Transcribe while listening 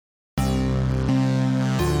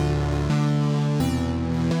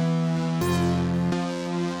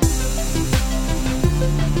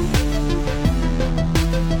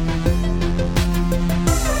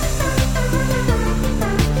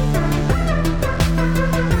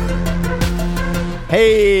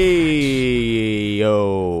Hey,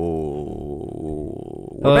 yo.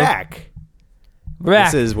 We're Hello. back. We're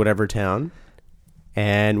back. This is Whatever Town,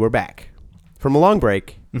 and we're back from a long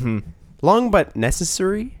break. Mm-hmm. Long but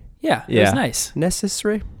necessary. Yeah, it Yeah. was nice.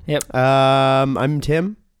 Necessary. Yep. I'm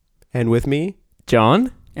Tim, and with me,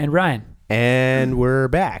 John? And Ryan. and we're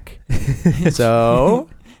back. So,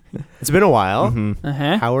 it's been a while. Mm-hmm.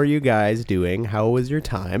 Uh-huh. How are you guys doing? How was your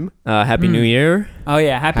time? Happy New Year. Oh,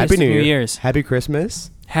 yeah. Happy New Year's. Happy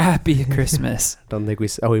Christmas. Happy Christmas. Don't think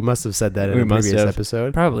we must have said that in We a must previous have.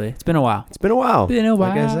 episode. Probably. It's been a while. It's been a while. Been a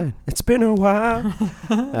Like I while. said. It's been a while.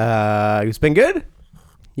 It's been good?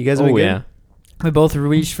 You guys have been Oh, good? yeah. We both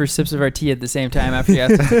reached for sips of our tea at the same time after you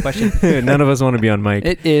asked us the question. None of us want to be on mic.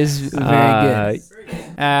 It is very good.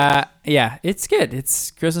 Yeah, it's good.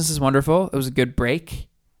 Christmas is wonderful. It was a good break.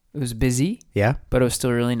 It was busy, Yeah. but it was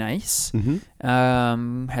still really nice.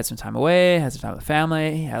 Mm-hmm. Had some time away, had some time with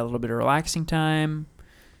family, had a little bit of relaxing time.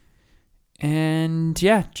 And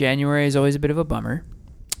yeah, January is always a bit of a bummer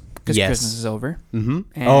because Yes. Christmas is over. Mm-hmm.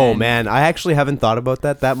 And- Oh, man. I actually haven't thought about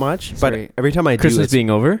that much. Sorry. But every time I do, Christmas it's, being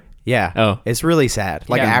over? yeah. Oh. It's really sad.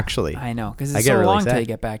 Like, Yeah. actually. I know, because I it's get so really long till sad. you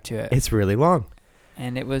get back to it. It's really long.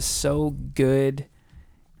 And it was so good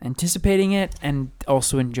anticipating it and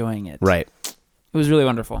also enjoying it. Right. It was really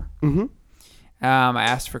wonderful. Mm-hmm. I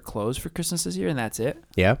asked for clothes for Christmas this year, and that's it.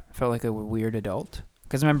 Yeah. I felt like a weird adult.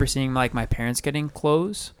 Because I remember seeing like my parents getting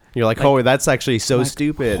clothes. You're like, Like- oh, that's actually so Like,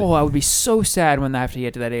 stupid. Oh, I would be so sad when I have to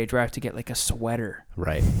get to that age where I have to get like a sweater.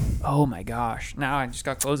 Right. Oh my gosh. Now I just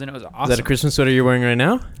got clothes and it was awesome. Is that a Christmas sweater you're wearing right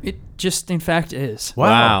now? It just in fact is.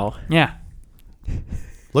 Wow. Yeah.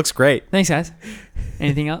 Looks great. Thanks, guys.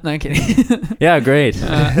 Anything else? No, I'm kidding. Yeah, great.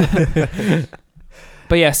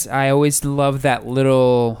 But yes, I always love that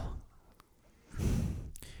little.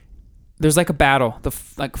 There's like a battle.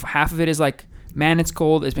 Like half of it is like, man, it's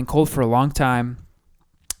cold. It's been cold for a long time,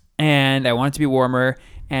 and I want it to be warmer.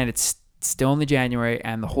 And it's still only January,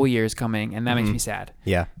 and the whole year is coming, and that makes Mhm. me sad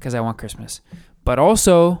Yeah. because I want Christmas. But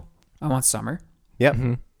also, I want summer. Yep.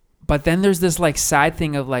 Mhm. But then there's this like side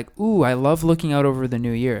thing of like, ooh, I love looking out over the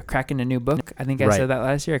new year, cracking a new book. I think I Right. said that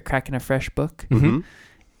last year, cracking a fresh book. Mm-hmm.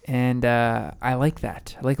 And I like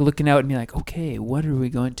that. I like looking out and being like, okay, what are we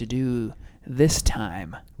going to do this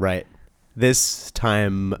time? Right. This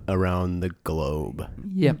time around the globe.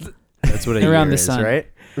 Yep. That's what a Around year the is, sun. right?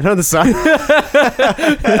 Around the sun.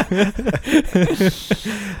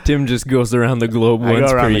 Tim just goes around the globe I go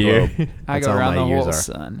once per around the year. globe. I That's go all around my the years whole are.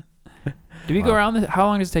 sun. Do we Wow. go around the? How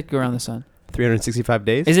long does it take to go around the sun? 365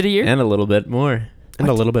 days? Is it a year? And a little bit more. And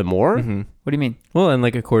a little bit more? Mhm. What do you mean? Well, and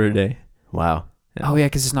like a quarter day. Wow. Yeah. Oh yeah,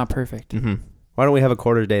 because it's not perfect. Mm-hmm. Why don't we have a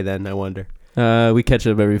quarter day then, I wonder? We catch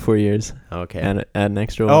up every 4 years. Okay. And add an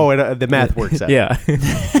extra one. Oh, the math works out. Yeah.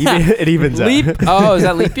 It evens Leap? out. Oh, is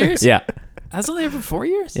that leap years? Yeah. That's only every 4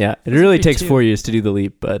 years. Yeah. It That's really good takes too. 4 years to do the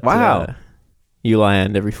leap, but Wow. you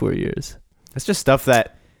land every 4 years. That's just stuff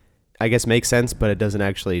that I guess makes sense, but it doesn't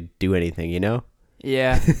actually do anything, you know?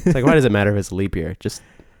 Yeah. It's like, why does it matter if it's a leap year? Just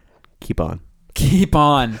keep on. Keep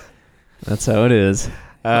on. That's how it is.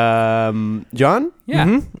 John? Yeah.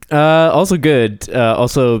 Mhm. Also good.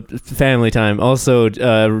 Also family time. Also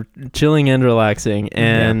chilling and relaxing,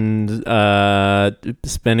 and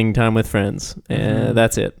spending time with friends. Mhm.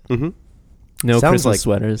 That's it. Mm-hmm. No Sounds Christmas like-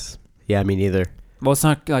 sweaters. Yeah, me neither. Well, it's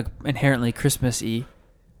not like inherently Christmas-y.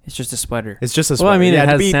 It's just a sweater. It's just a Well, sweater. I mean, it yeah,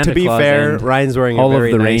 has to be, Santa to be Claus fair, and Ryan's wearing all a of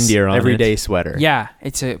very the nice reindeer on everyday sweater. Yeah,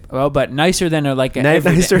 but nicer than like a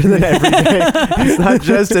everyday- Nicer than everyday. It's not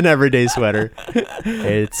just an everyday sweater.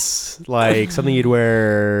 It's like something you'd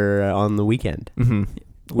wear on the weekend. Mm-hmm. When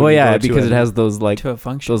Well, you yeah, go to because a- it has those like to a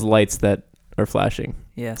function. those lights that are flashing.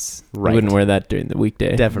 Yes. I Right. wouldn't wear that during the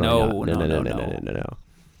weekday. Definitely No, not. no. No.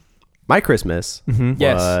 My Christmas Mm-hmm.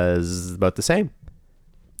 Yes. was about the same.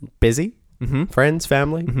 Busy, Mm-hmm. friends,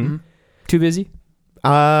 family. Mm-hmm. Mhm. Too busy?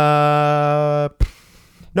 No.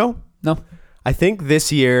 No. I think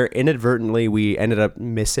this year, inadvertently, we ended up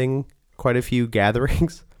missing quite a few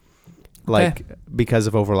gatherings, like because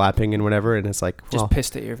of overlapping and whatever. And it's like, Just well,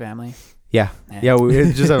 pissed at your family. yeah, we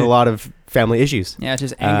just have a lot of family issues. Yeah,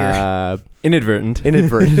 just anger. Inadvertent.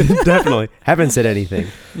 Inadvertent, definitely. Haven't said anything.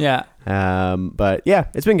 Yeah. But yeah,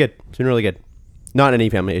 it's been good. It's been really good. Not any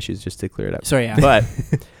family issues, just to clear it up. Sorry, yeah. But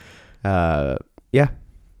yeah,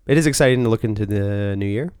 it is exciting to look into the new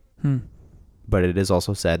year. But it is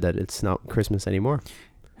also sad that it's not Christmas anymore.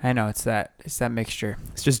 I know it's that mixture.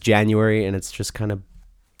 It's just January, and it's just kind of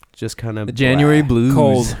The January blah. blues.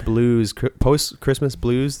 Cold. Blues, post Christmas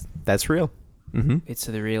blues. That's real. Mm-hmm. It's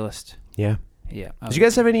the realist. Yeah. Yeah. Did you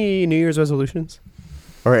guys have any New Year's resolutions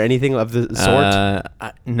or anything of the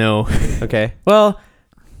sort? No. Okay. Well,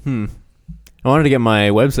 I wanted to get my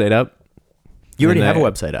website up. You already And have a I-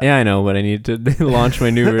 website up. Yeah, I know, but I need to launch my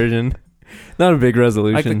new version. Not a big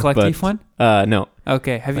resolution. Like the Collective one? No.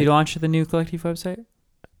 Okay. Have you launched the new Collective website?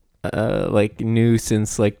 Like new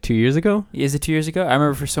since like 2 years ago. Is it 2 years ago? I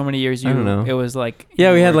remember for so many years I don't know. it was like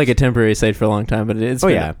Yeah, we had like a temporary site for a long time, but it's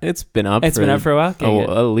been up. It's been up for a while. Okay, good.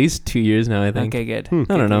 at least 2 years now, I think. Okay, good. I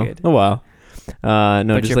don't Okay, know, good. a while. No,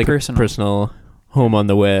 But just your like personal- a home on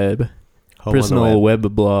the web, Home on the personal web.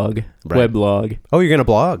 web blog, Right. weblog. Oh, you're gonna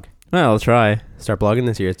blog. Well, I'll try. Start blogging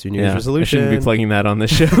this year. It's your New Year's I resolution. shouldn't be plugging that on this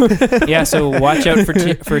show. Yeah, so watch out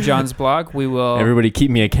for John's blog. We will. Everybody keep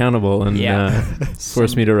me accountable and Yeah.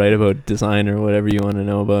 force me to write about design or whatever you want to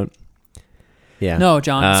know about. Yeah. No,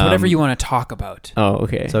 John. It's whatever Um, you want to talk about. Oh,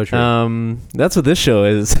 okay. So true. That's what this show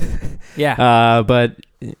is. Yeah. But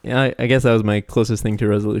I guess that was my closest thing to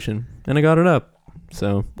resolution, and I got it up.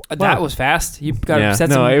 So That was fast. You got to Yeah. set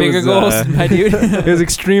No, some it bigger was, goals, my dude. it was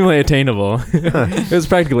extremely attainable. It was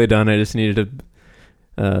practically done. I just needed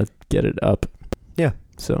to get it up. Yeah.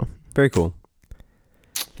 So Very cool.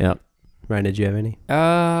 Yeah. Ryan, did you have any?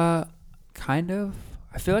 Kind of.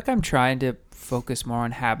 I feel like I'm trying to focus more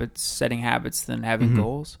on habits, setting habits than having Mhm.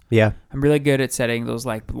 goals. Yeah. I'm really good at setting those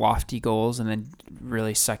like lofty goals and then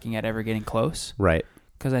really sucking at ever getting close. Right.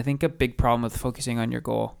 Because I think a big problem with focusing on your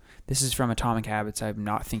goal. This is from Atomic Habits. I'm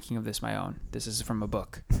not thinking of this my own. This is from a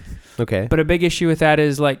book. Okay. But a big issue with that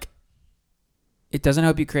is like, it doesn't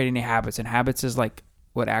help you create any habits, and habits is like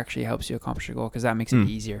what actually helps you accomplish your goal because that makes it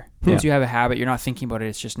easier. Once you have a habit, you're not thinking about it.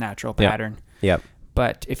 It's just natural pattern. Yep.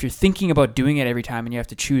 But if you're thinking about doing it every time and you have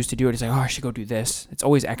to choose to do it, it's like, oh, I should go do this. It's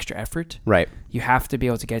always extra effort. Right. You have to be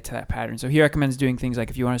able to get to that pattern. So he recommends doing things like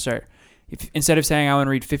if you want to start, if instead of saying I want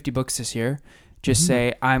to read 50 books this year, just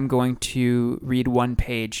say I'm going to read one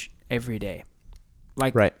page every day.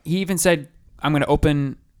 Like he even said, I'm going to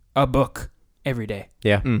open a book every day.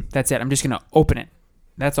 Yeah. That's it. I'm just going to open it.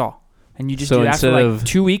 That's all. And you just So do that for instead like of-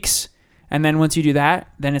 2 weeks. And then once you do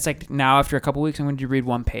that, then it's like now after a couple weeks, I'm going to read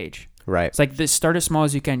one page. Right. It's like this, start as small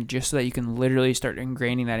as you can just so that you can literally start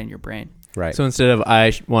ingraining that in your brain. Right. So instead of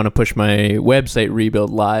I want to push my website rebuild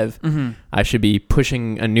live, I should be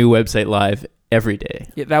pushing a new website live every day.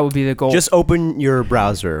 Yeah, that would be the goal. Just open your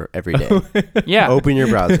browser every day. Yeah. Open your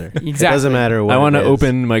browser. Exactly. It doesn't matter what I want it to is.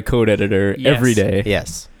 open my code editor Yes. every day.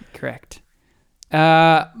 Yes. Correct.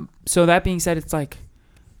 So that being said, it's like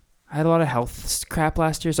I had a lot of health crap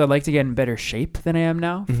last year, so I'd like to get in better shape than I am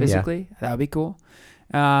now physically. That would be cool.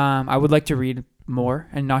 I would like to read more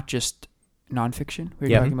and not just nonfiction. We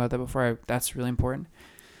were talking about that before. That's really important.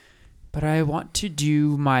 But I want to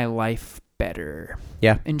do my life better.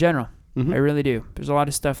 Yeah. In general. Mhm. I really do. There's a lot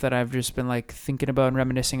of stuff that I've just been like thinking about and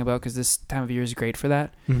reminiscing about because this time of year is great for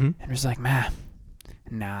that. Mm-hmm. And it's like, man,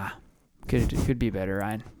 nah, could be better,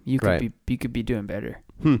 Ryan. You could be doing better.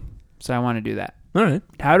 So I want to do that. All right.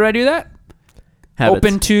 How do I do that? Habits.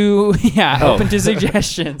 Open to open to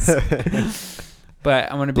suggestions.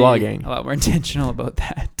 But I want to be Blogging. a lot more intentional about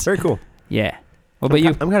that. Very cool. Yeah. What about you?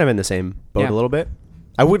 I'm kind of in the same boat Yeah. a little bit.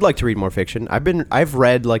 I would like to read more fiction. I've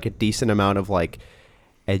read like a decent amount of like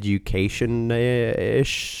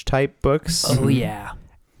education-ish type books. Oh yeah.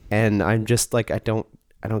 And I'm just like I don't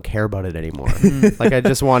care about it anymore. Like I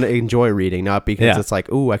just want to enjoy reading, not because it's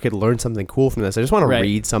like, ooh, I could learn something cool from this. I just want to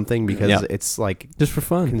read something because it's like just for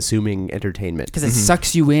fun, consuming entertainment. Because it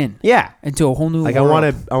sucks you in. Yeah. Into a whole new like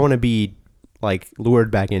world. I want to be like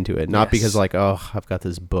lured back into it, not because like, oh, I've got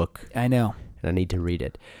this book. I know. And I need to read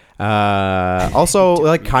it. Also,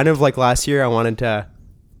 like kind of like last year, I wanted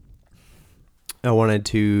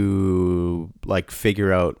to like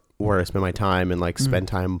figure out where I spend my time and like spend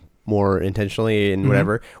time more intentionally and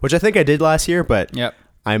whatever, which I think I did last year, but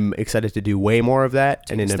I'm excited to do way more of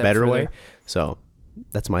that and in a better way. So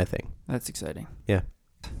that's my thing. That's exciting. Yeah.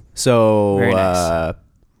 So, very nice.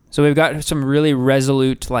 So we've got some really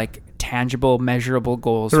resolute, like tangible, measurable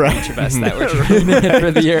goals for each of us that we're trying to hit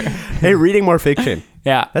for the year. Hey, reading more fiction.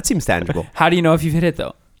 Yeah. That seems tangible. How do you know if you've hit it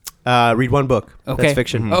though? Read one book. Okay. That's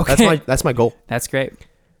fiction. Mm-hmm. Okay. That's my goal. That's great.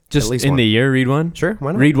 Just at least in one. the year, read one? Sure,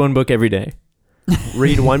 why not? Read one book every day.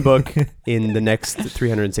 Read one book in the next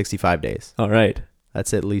 365 days. All right.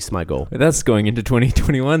 That's at least my goal. That's going into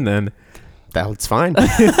 2021 then. That's fine.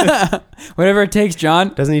 Whatever it takes,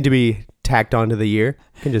 John. Doesn't need to be tacked onto the year.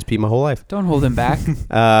 It can just be my whole life. Don't hold him back.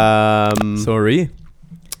 Sorry.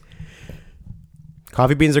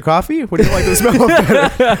 Coffee beans or coffee? What do you like the smell of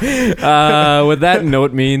better? What that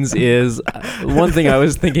note means is one thing I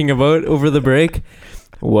was thinking about over the break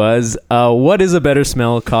was what is a better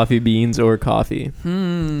smell, coffee beans or coffee?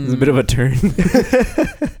 It's a bit of a turn.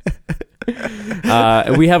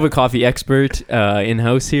 We have a coffee expert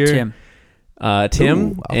in-house here. Tim.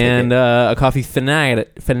 Tim, and a coffee fan, Ryan,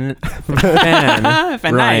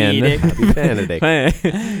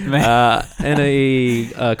 and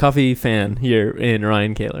a coffee fan here in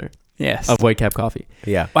Ryan Kaler. Yes. Of Whitecap Coffee.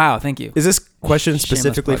 Yeah. Wow, thank you. Is this question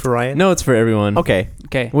specifically for Ryan? No, it's for everyone. Okay.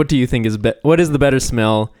 What do you think is what is the better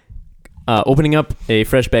smell? Opening up a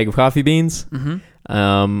fresh bag of coffee beans,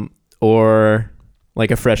 or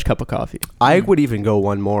like a fresh cup of coffee? I would even go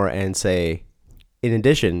one more and say, in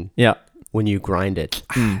addition, when you grind it.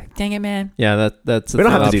 Dang it, man. Yeah, that's. We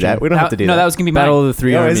don't have to do that. We don't have to do that. No, that was gonna be battle of the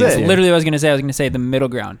three armies. That's literally what I was gonna say. I was gonna say the middle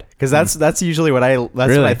ground because that's usually what what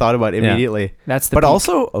I thought about immediately. Yeah. That's the. But peak.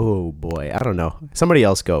 Also, oh boy, I don't know. Somebody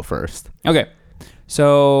else go first. Okay,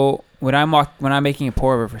 so when I'm making a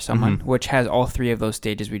pour over for someone, which has all three of those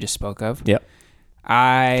stages we just spoke of. Yep.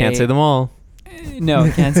 I can't say them all. No,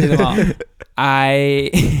 can't say them all. I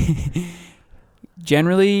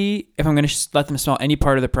generally, if I'm going to let them smell any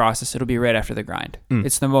part of the process, it'll be right after the grind.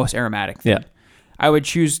 It's the most aromatic thing. Yeah. I would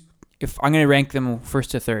choose, if I'm going to rank them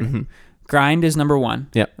first to third, grind is number one.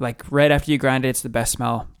 Yeah. Like right after you grind it, it's the best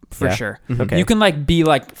smell for sure. Okay. You can like be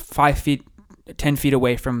like 5 feet, 10 feet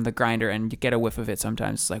away from the grinder and you get a whiff of it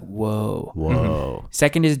sometimes. It's like, whoa.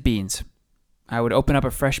 Second is beans. I would open up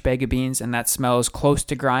a fresh bag of beans and that smells close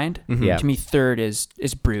to grind. Yeah. To me, third is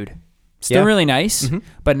brewed. Still really nice,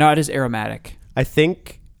 but not as aromatic. I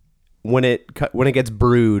think when it gets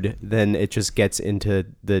brewed, then it just gets into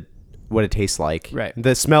what it tastes like. Right.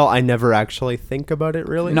 The smell, I never actually think about it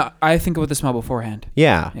really. No, I think about the smell beforehand.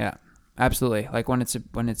 Yeah. Yeah, absolutely. Like when it's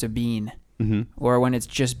a bean, or when it's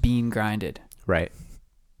just bean grinded. Right.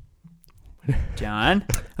 John.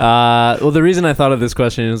 Well, the reason I thought of this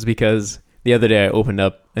question is because the other day I opened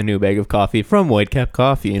up a new bag of coffee from Whitecap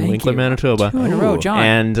Coffee in Winkler, Manitoba. 2 in a row, John.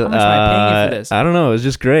 And how much am I paying you for this? I don't know. It was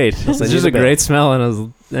just great. It's just a great smell,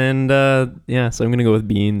 so I'm gonna go with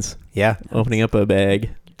beans. Yeah. Opening up a bag,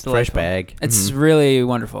 fresh bag. It's really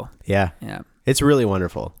wonderful. Yeah. Yeah. It's really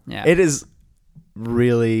wonderful. Yeah. It is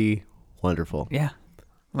really wonderful. Yeah.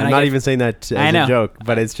 I'm not even saying that as a joke,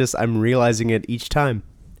 but it's just I'm realizing it each time,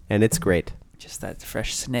 and it's great. Just that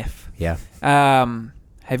fresh sniff. Yeah.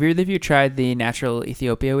 Have either of you tried the natural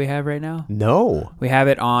Ethiopia we have right now? No. We have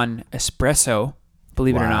it on espresso,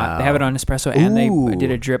 believe it or not. They have it on espresso, and they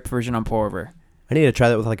did a drip version on pour over. I need to try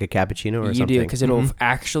that with like a cappuccino or something. You do, because it'll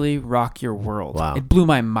actually rock your world. Wow. It blew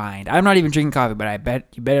my mind. I'm not even drinking coffee, but I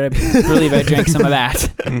believe I drank some of that.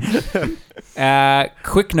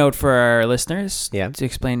 Quick note for our listeners to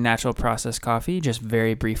explain natural process coffee, just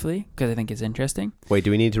very briefly, because I think it's interesting. Wait,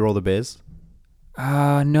 do we need to roll the biz?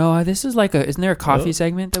 No, this is like isn't there a coffee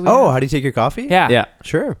segment that we have? How do you take your coffee? Yeah.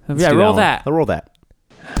 Sure. Yeah, roll that. I'll roll that.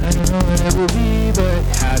 I don't know what it will be, but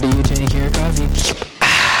how do you take your coffee?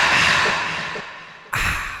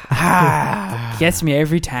 Gets me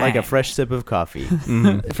every time. Like a fresh sip of coffee.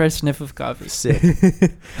 A fresh sniff of coffee. Sip.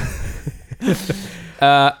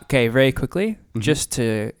 Okay, very quickly, just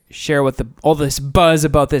to share what all this buzz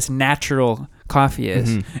about this natural coffee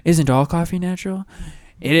is. Isn't all coffee natural?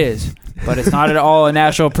 It is, but it's not at all a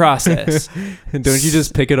natural process. Don't you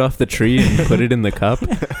just pick it off the tree and put it in the cup?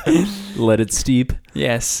 Let it steep?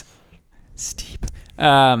 Yes. Steep.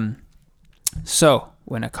 So,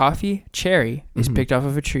 when a coffee cherry is picked off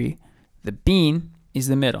of a tree, the bean is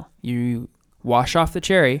the middle. You wash off the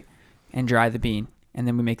cherry and dry the bean, and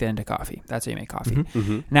then we make that into coffee. That's how you make coffee.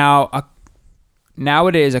 Now,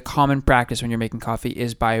 nowadays, a common practice when you're making coffee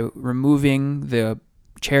is by removing the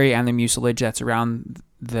cherry and the mucilage that's around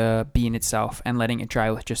the bean itself and letting it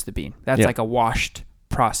dry with just the bean. That's like a washed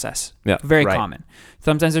process. Yeah. Very common.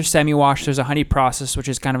 Sometimes there's semi-washed. There's a honey process, which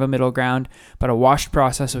is kind of a middle ground, but a washed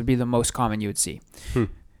process would be the most common you would see.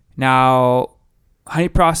 Now, honey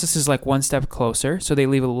process is like one step closer. So they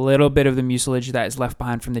leave a little bit of the mucilage that is left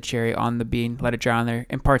behind from the cherry on the bean, let it dry on there,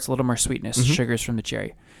 imparts a little more sweetness, sugars from the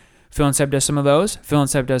cherry. Phil and Seb does some of those. Phil and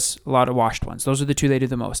Seb does a lot of washed ones. Those are the two they do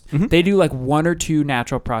the most. They do like 1 or 2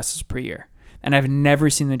 natural processes per year. And I've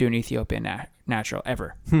never seen them do an Ethiopian natural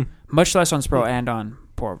ever. Much less on Spro and on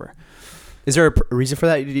pour over. Is there a reason for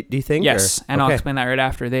that, do you think? Yes, and I'll explain that right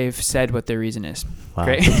after they've said what their reason is. Wow.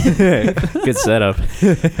 Great. Good setup.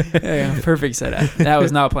 Perfect setup. That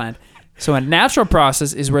was not planned. So a natural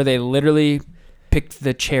process is where they literally pick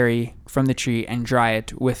the cherry from the tree and dry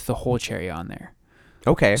it with the whole cherry on there.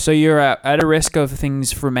 Okay. So you're at a risk of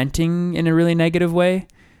things fermenting in a really negative way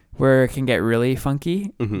where it can get really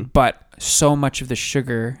funky, but so much of the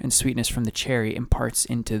sugar and sweetness from the cherry imparts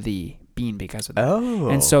into the bean because of that.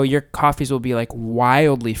 And so your coffees will be like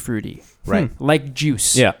wildly fruity. Right. Like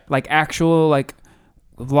juice. Yeah. Like actual, like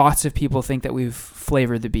lots of people think that we've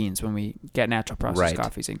flavored the beans when we get natural processed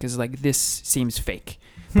coffees in, because like this seems fake,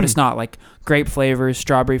 but it's not. Like grape flavors,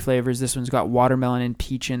 strawberry flavors. This one's got watermelon and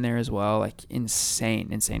peach in there as well. Like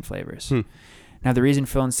insane flavors. Now the reason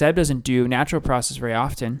Phil and Seb doesn't do natural process very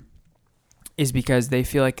often is because they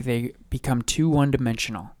feel like they become too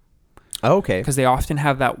one-dimensional. Oh, okay. Because they often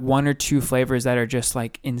have that one or two flavors that are just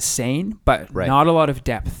like insane, but not a lot of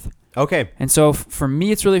depth. Okay. And so for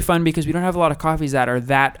me, it's really fun because we don't have a lot of coffees that are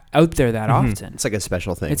that out there that often. It's like a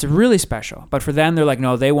special thing. It's really special. But for them, they're like,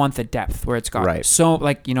 no, they want the depth where it's got so,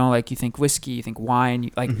 like, you know, like you think whiskey, you think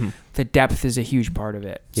wine, like the depth is a huge part of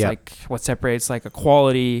it. It's like what separates like a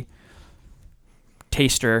quality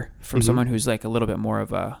taster from someone who's like a little bit more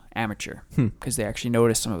of a amateur, because they actually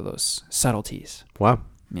notice some of those subtleties. Wow.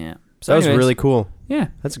 Yeah. So that was really cool. Yeah.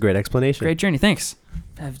 That's a great explanation. Great journey. Thanks.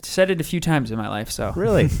 I've said it a few times in my life, so.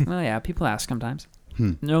 Really? Well, yeah, people ask sometimes.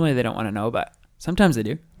 Normally they don't want to know, but sometimes they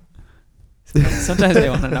do. Sometimes they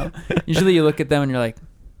want to know. Usually you look at them and you're like,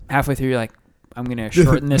 halfway through, you're like, I'm going to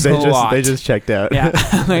shorten this a lot. They just checked out. Yeah.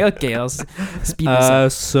 I'm like, okay, I'll speed this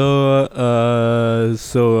up.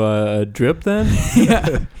 So drip then?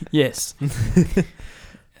 Yeah. Yes.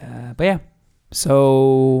 But yeah.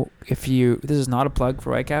 So this is not a plug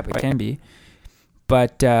for Whitecap, it can be,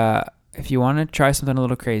 but if you want to try something a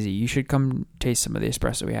little crazy, you should come taste some of the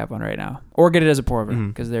espresso we have on right now, or get it as a pour over,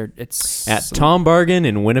 because it's at Tom Bargain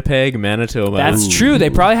in Winnipeg, Manitoba. That's true. They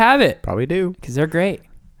probably have it. Probably do, because they're great.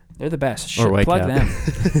 They're the best. Should plug them.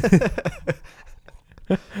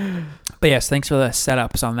 But yes, thanks for the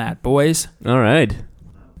setups on that, boys. All right.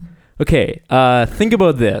 Okay. Think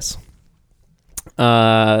about this.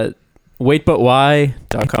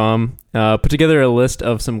 waitbutwhy.com put together a list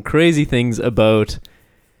of some crazy things about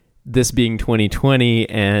this being 2020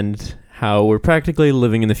 and how we're practically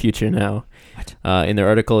living in the future now. What? In their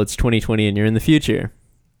article, it's 2020 and you're in the future.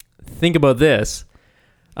 Think about this.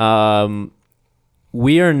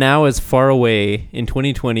 We are now as far away in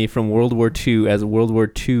 2020 from World War II as World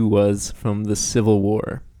War II was from the Civil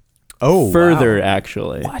War. Oh, further,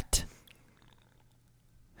 actually. What?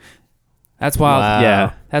 That's wild. Wow.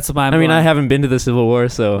 Yeah. That's why I mean, I haven't been to the Civil War,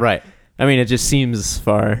 so... Right. I mean, it just seems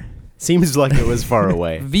far. Seems like it was far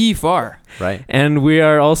away. Far. Right. And we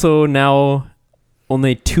are also now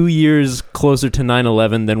only 2 years closer to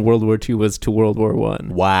 9/11 than World War II was to World War I.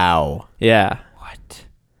 Wow. Yeah. What?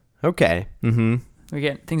 Okay. Mm-hmm.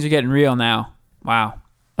 Things are getting real now. Wow.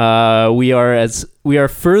 We are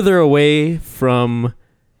further away from...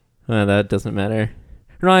 that doesn't matter.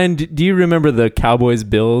 Ryan, do you remember the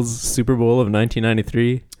Cowboys-Bills Super Bowl of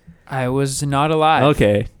 1993? I was not alive.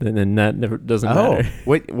 Okay, then that never doesn't matter.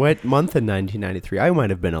 What month in 1993? I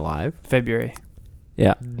might have been alive. February.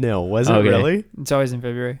 Yeah. No, was it really? It's always in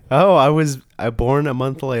February. Oh, I was born a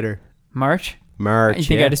month later. March. You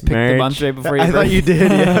think I just picked the month right before you? I thought you did.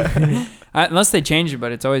 Yeah. Unless they changed it,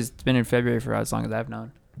 but it's always been in February for as long as I've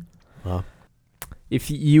known. Wow. If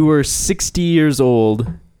you were 60 years old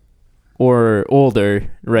or older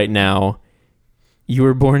right now, you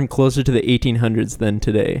were born closer to the 1800s than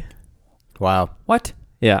today. Wow. What?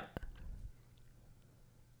 Yeah.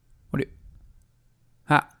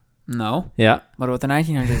 No. Yeah. What about the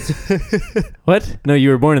 1900s? What? No, you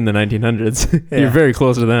were born in the 1900s. Yeah. You're very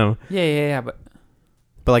close to them. Yeah, but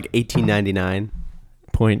like 1899.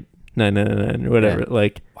 0.999 or whatever. Yeah.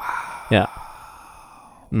 Like. Wow. Yeah.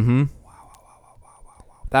 Mm-hmm. Wow.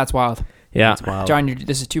 That's wild. Yeah. That's wild. John,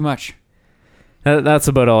 this is too much. That's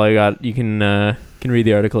about all I got. You can read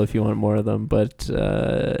the article if you want more of them. But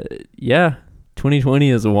yeah,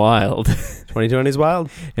 2020 is wild. 2020 is wild.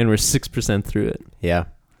 And we're 6% through it. Yeah.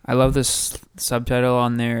 I love this subtitle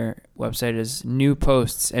on their website is new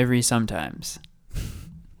posts every sometimes.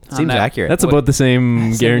 Seems accurate. That's about the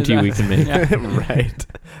same guarantee we can make. Right.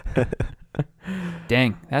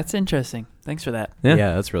 Dang, that's interesting. Thanks for that.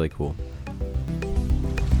 Yeah, that's really cool.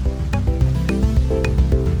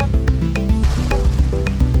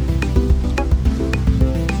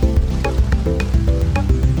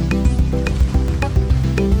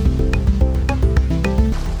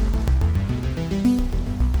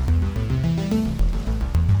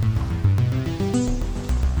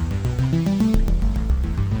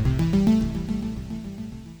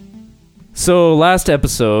 So last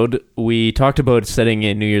episode, we talked about setting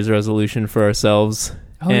a New Year's resolution for ourselves.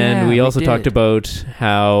 And we also talked about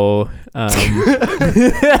how...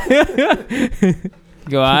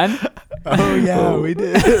 Go on. Oh, yeah, we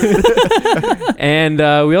did. And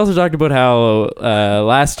we also talked about how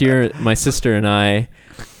last year, my sister and I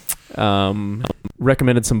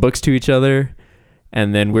recommended some books to each other.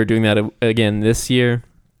 And then we're doing that again this year.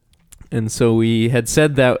 And so we had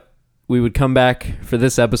said that we would come back for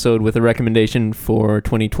this episode with a recommendation for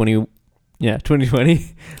 2020. Yeah,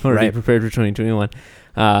 2020. Already prepared for 2021.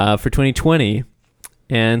 For 2020.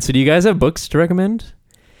 And so do you guys have books to recommend?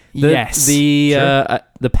 Yes. The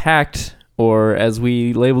Pact, or as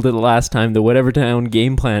we labeled it last time, the Whatever Town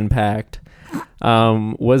Game Plan Pact,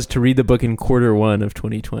 was to read the book in Q1 of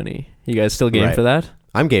 2020. You guys still game for that?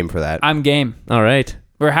 I'm game for that. I'm game. All right.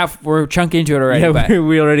 We're chunk into it already. Yeah, but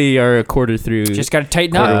we already are a quarter through. Just got to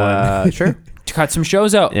tighten up. Sure. Cut some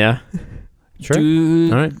shows out. Yeah. Sure.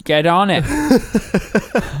 All right. Get on it.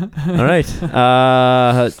 All right.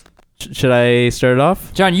 Should I start it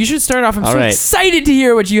off? John, you should start off. I'm All so right. excited to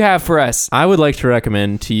hear what you have for us. I would like to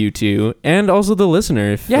recommend to you two, and also the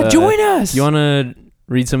listener, if join us. you want to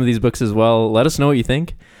read some of these books as well, let us know what you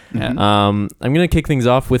think. Yeah. I'm going to kick things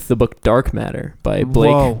off with the book Dark Matter by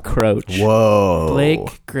Blake Crouch. Whoa.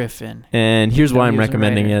 Blake Griffin. And here's why I'm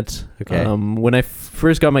recommending it. Okay. When I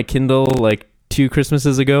first got my Kindle, like 2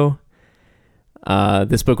 Christmases ago,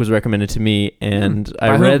 this book was recommended to me, and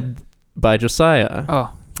I read by Josiah.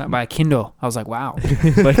 Oh, not by Kindle. I was like, wow.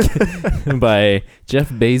 by Jeff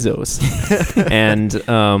Bezos. And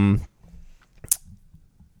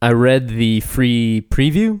I read the free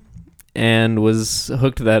preview and was so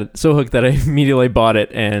hooked that I immediately bought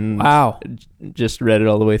it and just read it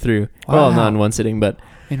all the way through. Wow. Well, not in one sitting, but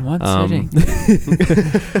in one sitting.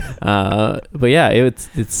 But yeah,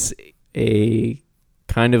 it's a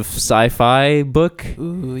kind of sci-fi book.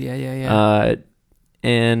 Ooh, yeah.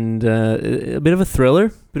 And a bit of a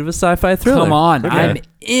thriller, bit of a sci-fi thriller. Come on, Okay. I'm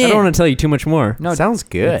in. I don't want to tell you too much more. No, sounds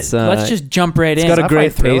good. Let's just jump right in. It's got a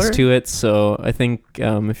great Sci-fi pace thriller? to it, so I think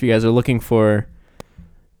if you guys are looking for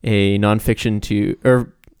a nonfiction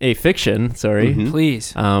or a fiction,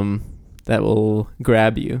 Please. that will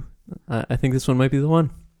grab you. I think this one might be the one.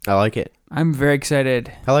 I like it. I'm very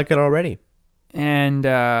excited. I like it already. And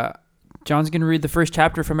John's going to read the first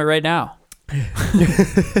chapter from it right now.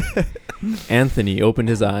 Anthony opened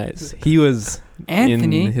his eyes. He was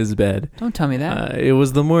in his bed. Don't tell me that. It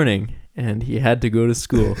was the morning, and he had to go to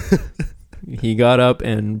school. He got up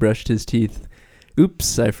and brushed his teeth.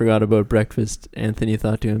 Oops, I forgot about breakfast, Anthony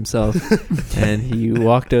thought to himself. And he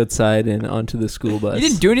walked outside and onto the school bus. You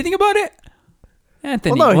didn't do anything about it?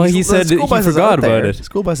 Anthony. Well, he said he forgot about it.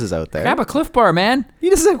 School bus is out there. Grab a Cliff Bar, man.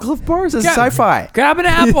 He doesn't have Cliff Bars. It's sci-fi. Grab an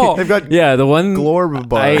apple. They've got the one Glorb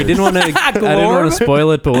bars. I didn't want to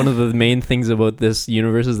spoil it, but one of the main things about this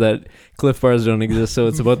universe is that Cliff Bars don't exist, so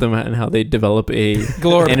it's about them and how they develop a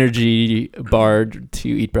energy bar to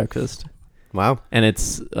eat breakfast. Wow. And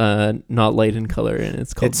it's not light in color, and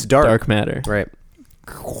it's called Dark Matter. Right.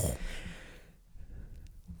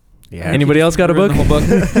 Yeah. Anybody else got a book?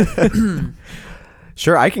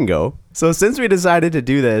 Sure, I can go. So since we decided to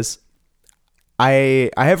do this, I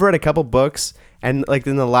have read a couple books, and like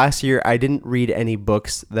in the last year, I didn't read any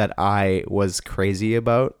books that I was crazy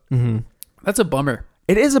about. Mm-hmm. That's a bummer.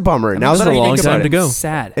 It is a bummer. Now that I a long think time about to go.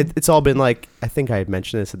 Sad. It's all been like, I think I had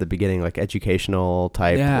mentioned this at the beginning, like educational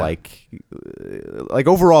type, like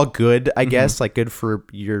overall good, I guess, like good for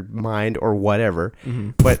your mind or whatever,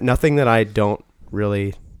 but nothing that I don't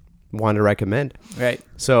really want to recommend. Right.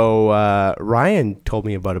 So Ryan told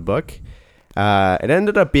me about a book. It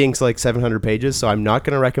ended up being like 700 pages, so I'm not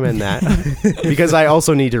going to recommend that because I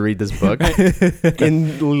also need to read this book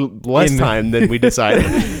in less time than we decided.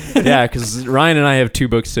 Yeah, because Ryan and I have 2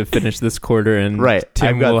 books to finish this quarter, and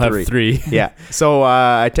Tim will have 3. Yeah. So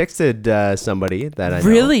I texted somebody that I know.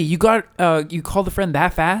 Really? You got you called a friend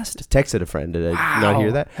that fast? Texted a friend. Did I not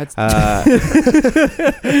hear that? That's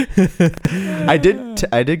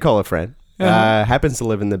I did call a friend. Happens to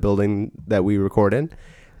live in the building that we record in.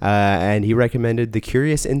 And he recommended The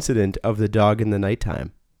Curious Incident of the Dog in the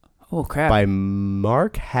Nighttime. Oh, crap. By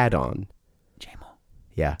Mark Haddon. JMO.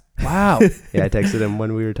 Yeah. Wow. Yeah, I texted him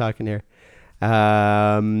when we were talking here.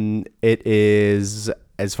 It is,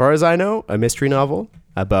 as far as I know, a mystery novel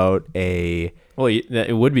about a... Well,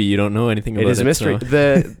 it would be. You don't know anything about it. It is a mystery. So.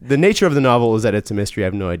 The nature of the novel is that it's a mystery. I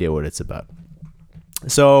have no idea what it's about.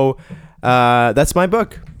 So that's my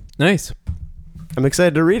book. Nice. I'm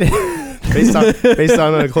excited to read it. based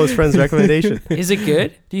on a close friend's recommendation. Is it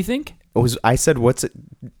good, do you think? I said, what's it?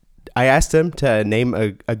 I asked him to name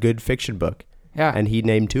a good fiction book. Yeah. And he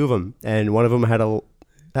named 2 of them. And one of them had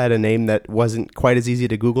a name that wasn't quite as easy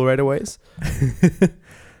to Google right away.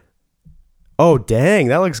 Oh, dang.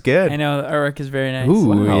 That looks good. I know. The artwork is very nice. Ooh,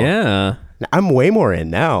 wow. Yeah. I'm way more in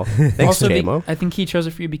now. Thanks, also, JMO. I think he chose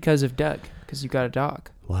it for you because of Doug, because you got a dog.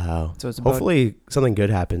 Wow. So it's about, hopefully something good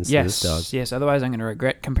happens to this dog. Yes, otherwise I'm going to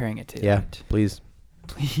regret comparing it to Yeah, it. please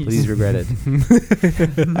regret it.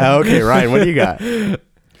 Okay, Ryan, what do you got?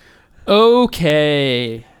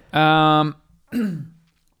 Okay.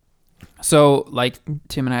 So, like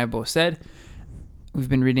Tim and I both said, we've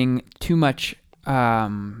been reading too much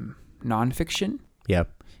nonfiction. Yep.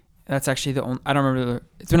 That's actually the only... I don't remember...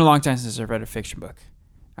 It's been a long time since I've read a fiction book.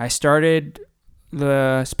 I started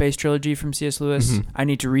the Space Trilogy from C.S. Lewis. Mm-hmm. I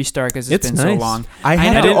need to restart because it's been nice. so long.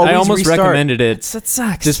 I almost recommended it. That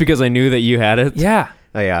sucks. Just because I knew that you had it. Yeah.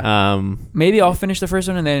 Oh, yeah. Maybe I'll finish the first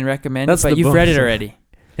one and then recommend it, but you've read it already.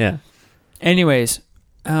 Yeah. Anyways,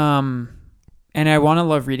 and I want to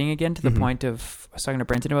love reading again to the point of... I was talking to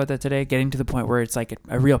Brenton about that today, getting to the point where it's like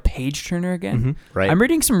a real page turner again. Mm-hmm. Right. I'm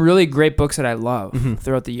reading some really great books that I love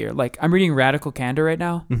throughout the year. Like, I'm reading Radical Candor right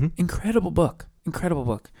now. Mm-hmm. Incredible book.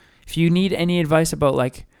 If you need any advice about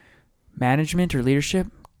like management or leadership,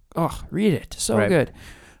 read it. So good.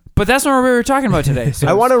 But that's not what we were talking about today. So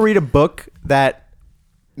I want to read a book that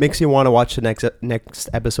makes you want to watch the next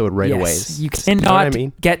episode right away. You cannot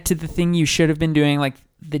get to the thing you should have been doing, like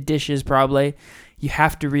the dishes probably. You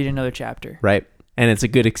have to read another chapter. Right. And it's a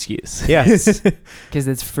good excuse. Yes. Because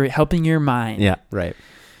it's for helping your mind. Yeah. Right.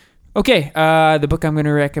 Okay. The book I'm going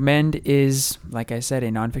to recommend is, like I said,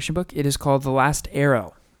 a nonfiction book. It is called The Last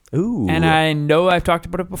Arrow. Ooh. And I know I've talked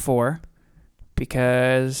about it before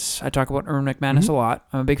because I talk about Erwin McManus a lot.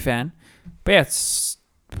 I'm a big fan. But yeah, it's...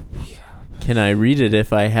 Can I read it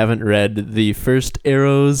if I haven't read the first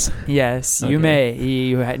arrows? Yes, you may.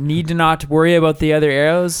 You need to not worry about the other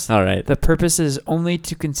arrows. All right. The purpose is only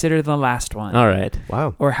to consider the last one. All right.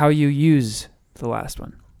 Wow. Or how you use the last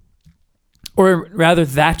one. Or rather,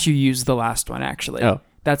 that you use the last one, actually. Oh.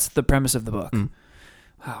 That's the premise of the book. Mm.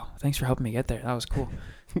 Wow. Thanks for helping me get there. That was cool.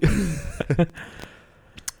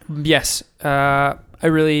 Yes. I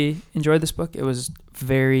really enjoyed this book. It was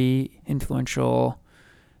very influential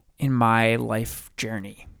in my life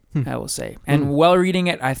journey, I will say. And while reading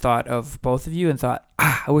it, I thought of both of you and thought,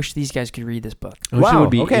 I wish these guys could read this book. I wish it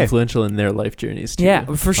would be influential in their life journeys too. Yeah,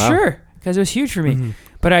 for sure. Because it was huge for me. Mm-hmm.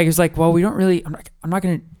 But I was like, well, we don't really... I'm not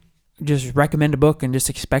going to just recommend a book and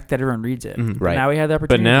just expect that everyone reads it. Mm-hmm. Right. Now we have the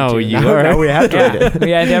opportunity. But now you are. Now we have to read it.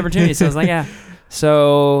 We had the opportunity. So I was like, yeah.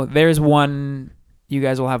 So there's one... You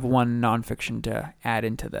guys will have one nonfiction to add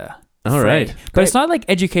into the... All right. But it's not like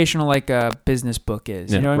educational like a business book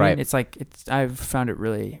is. You know what I right. mean? It's like, I've found it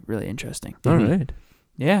really, really interesting. All right.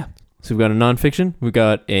 Yeah. So we've got a nonfiction, we've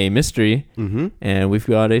got a mystery, and we've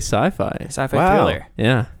got a sci-fi. Thriller.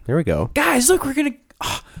 Yeah. There we go. Guys, look, we're going to...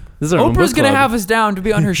 This is our Oprah's going to have us down to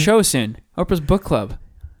be on her show soon. Oprah's Book Club.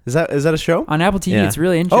 Is that a show? On Apple TV. Yeah. It's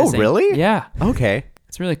really interesting. Oh, really? Yeah. Okay.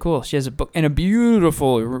 It's really cool. She has a book in a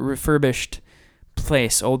beautiful refurbished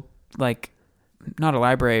place. Old, like... Not a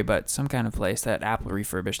library, but some kind of place that Apple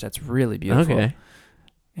refurbished. That's really beautiful. Okay.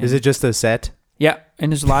 And is it just a set? Yeah,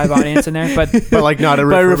 and there's a live audience in there, but like not a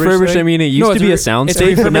by refurbished. thing? I mean, it used to be a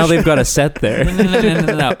soundstage, but now they've got a set there.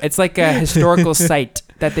 No. It's like a historical site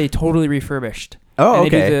that they totally refurbished. Oh,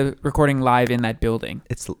 and they do the recording live in that building.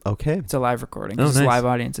 It's okay. It's a live recording. Oh, There's nice. a live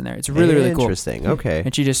audience in there. It's really, really cool. Interesting. Okay.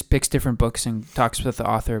 And she just picks different books and talks with the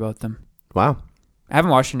author about them. Wow. I haven't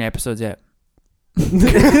watched any episodes yet.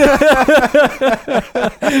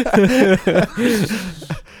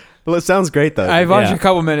 Well, it sounds great though. I watched a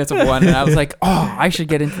couple minutes of one and I was like, I should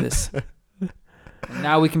get into this. And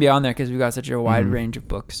now we can be on there because we've got such a wide range of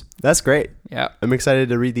books. That's great. Yeah. I'm excited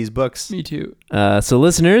to read these books. Me too. So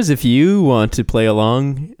listeners, if you want to play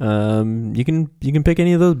along, you can pick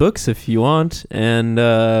any of those books if you want, and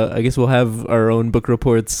I guess we'll have our own book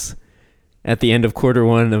reports at the end of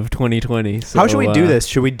Q1 of 2020. So, how should we do this?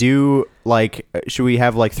 Should we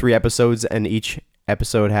have like 3 episodes and each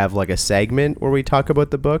episode have like a segment where we talk about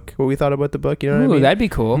the book, what we thought about the book? You know what I mean? That'd be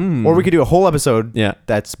cool. Or we could do a whole episode. Yeah.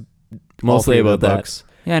 That's mostly about that. Books.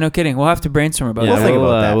 Yeah, no kidding. We'll have to brainstorm about Yeah,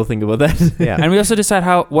 that. we'll think about that. Yeah. And we also decide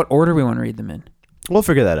what order we want to read them in. We'll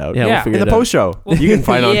figure that out. Yeah, Yeah. we'll figure In it the out. post show. You can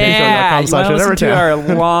find on patreon.com/whatever to our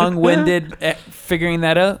long-winded figuring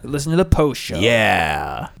that out. Listen to the post show.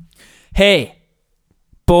 Yeah. Hey,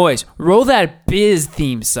 boys, roll that biz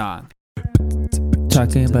theme song.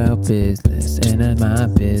 Talking about business and my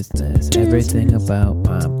business, everything about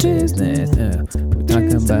my business. We're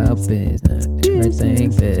talking about business, everything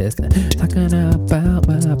business. Talking about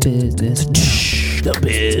my business. The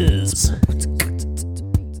biz.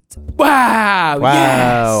 Wow! Wow.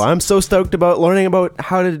 Yes! I'm so stoked about learning about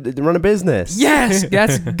how to run a business. Yes,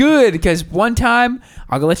 that's good because one time,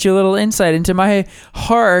 I'll let you a little insight into my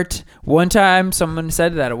heart. One time, someone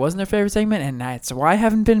said that it wasn't their favorite segment, and that's why I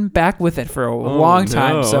haven't been back with it for a long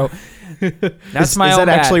time. no. So that's Is my own that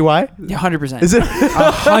bad. actually why? Yeah, 100%. Is it?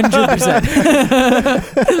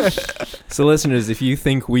 100%. So listeners, if you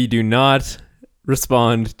think we do not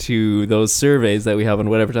respond to those surveys that we have on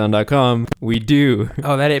whatevertown.com, we do.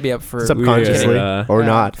 Oh, that hit me up for subconsciously or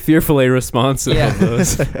not. Fearfully responsive of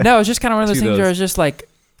those. No, it's just kind of one of those things where I was just like,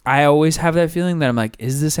 I always have that feeling that I'm like,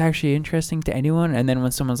 is this actually interesting to anyone? And then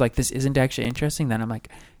when someone's like, this isn't actually interesting, then I'm like,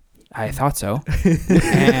 I thought so.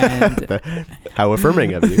 And how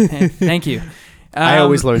affirming of you. Thank you. I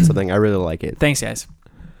always learn something. I really like it. Thanks, guys.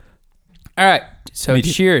 All right. So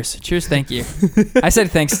cheers. Cheers. Thank you. I said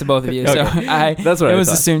thanks to both of you. So that's what I was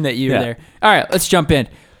assumed that you were there. All right. Let's jump in.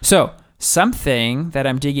 So something that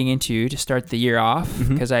I'm digging into to start the year off,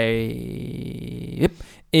 because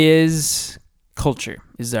is culture,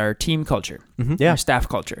 is our team culture, our staff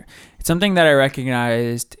culture. It's something that I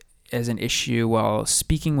recognized as an issue while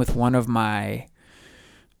speaking with one of my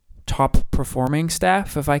top performing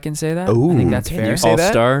staff, if I can say that. Ooh, I think that's fair.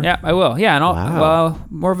 All-star? Yeah, I will. Yeah, and wow.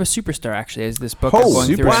 more of a superstar actually, is this book I'm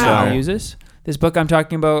going through right now uses. This book I'm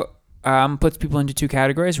talking about puts people into two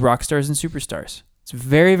categories: rock stars and superstars. It's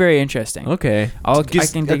very, very interesting. Okay. I can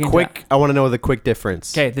dig into that. I want to know the quick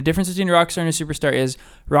difference. Okay, the difference between a rock star and a superstar is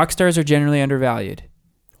rock stars are generally undervalued.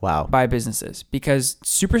 Wow. By businesses, because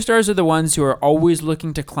superstars are the ones who are always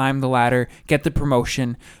looking to climb the ladder, get the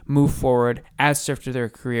promotion, move forward, add stuff to their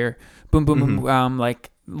career, boom, boom, boom, like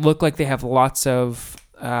look like they have lots of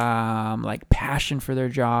like passion for their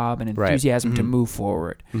job and enthusiasm to move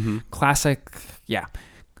forward. Classic, yeah.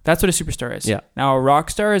 That's what a superstar is. Yeah. Now a rock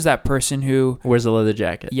star is that person who wears a leather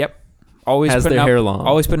jacket. Yep. Always has putting their up, hair long.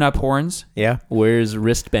 Always putting up horns. Yeah. Wears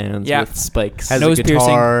wristbands with spikes. Has nose a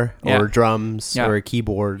guitar piercing. or drums or a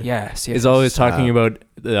keyboard. Yes. Is always talking about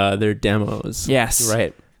their demos. Yes.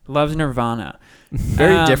 Right. Loves Nirvana.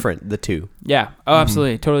 Very different, the two. Yeah. Oh,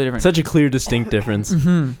 absolutely. Totally different. Such a clear, distinct difference.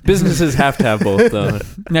 Businesses have to have both, though.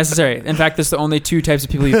 Necessary. In fact, that's the only two types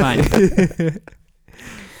of people you find.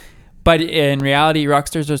 But in reality, rock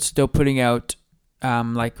stars are still putting out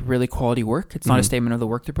like really quality work. It's not a statement of the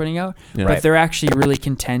work they're putting out, but they're actually really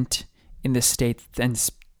content in the state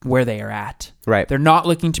and where they are at. Right. They're not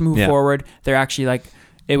looking to move forward. They're actually like,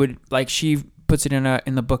 it would, like she puts it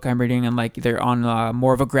in the book I'm reading, and like they're on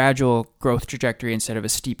more of a gradual growth trajectory instead of a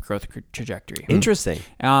steep growth trajectory. Interesting.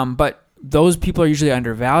 But those people are usually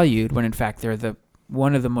undervalued when in fact they're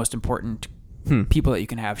one of the most important people that you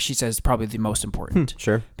can have. She says probably the most important.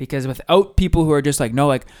 Sure. Because without people who are just like, no,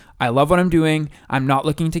 like I love what I'm doing, I'm not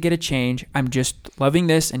looking to get a change, I'm just loving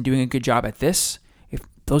this and doing a good job at this, if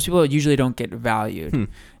those people usually don't get valued.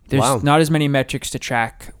 There's not as many metrics to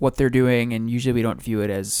track what they're doing, and usually we don't view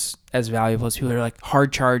it as valuable as people that are like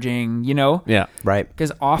hard charging, you know? Yeah. Right.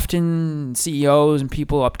 Because often CEOs and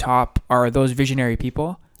people up top are those visionary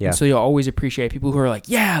people. Yeah. And so you'll always appreciate people who are like,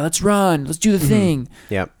 yeah, let's run, let's do the thing.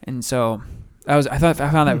 Yeah. And so I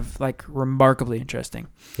found that like remarkably interesting.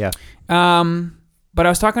 Yeah. But I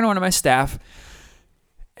was talking to one of my staff,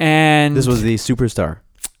 and this was the superstar.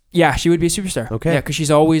 Yeah, she would be a superstar. Okay. Yeah, because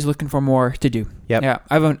she's always looking for more to do. Yep. Yeah.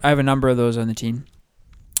 I have a number of those on the team.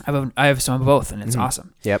 I have some of both, and it's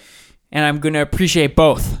awesome. Yep. And I'm gonna appreciate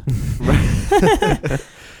both.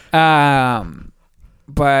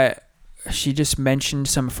 But she just mentioned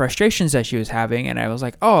some frustrations that she was having, and I was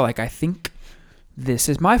like, oh, like I think this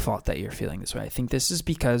is my fault that you're feeling this way. I think this is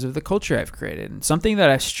because of the culture I've created. And something that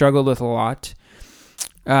I've struggled with a lot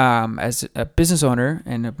as a business owner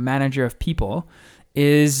and a manager of people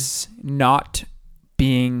is not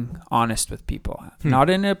being honest with people. Not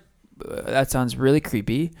in a, that sounds really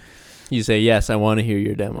creepy. You say, yes, I want to hear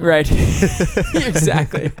your demo. Right.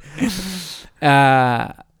 Exactly.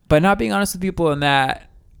 But not being honest with people in that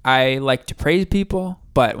I like to praise people,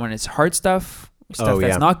 but when it's hard stuff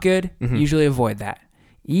that's not good, usually avoid that.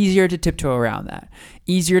 Easier to tiptoe around that.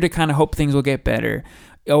 Easier to kind of hope things will get better,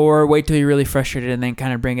 or wait till you're really frustrated and then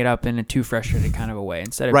kind of bring it up in a too frustrated kind of a way,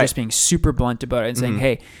 instead of just being super blunt about it and saying,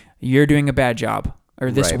 hey, you're doing a bad job,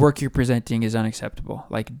 or this work you're presenting is unacceptable.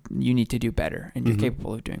 Like, you need to do better, and you're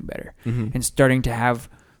capable of doing better. And starting to have,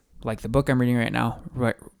 like the book I'm reading right now,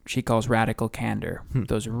 she calls radical candor.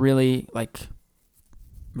 Those really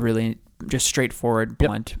just straightforward,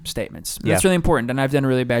 blunt statements. That's really important, and I've done a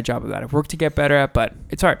really bad job of that. I've worked to get better at, but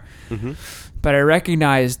it's hard. But I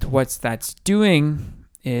recognized what that's doing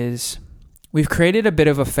is we've created a bit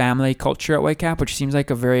of a family culture at Whitecap, which seems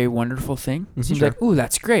like a very wonderful thing. It seems like, ooh,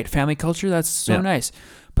 that's great. Family culture, that's so nice.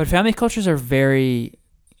 But family cultures are very...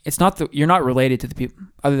 It's not that you're not related to the people,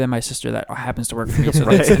 other than my sister that happens to work for me. So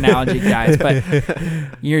that's an analogy, guys. But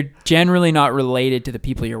you're generally not related to the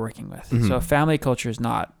people you're working with. So a family culture is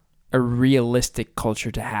not a realistic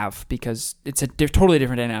culture to have, because it's a totally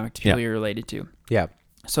different dynamic to people you're related to. Yeah.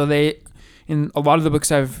 So they, in a lot of the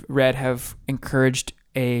books I've read, have encouraged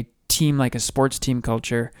a team, like a sports team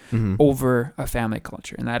culture over a family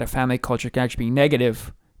culture, and that a family culture can actually be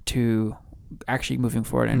negative to actually moving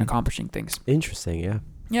forward and accomplishing things. Interesting. Yeah.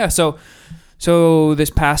 Yeah. So this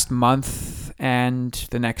past month and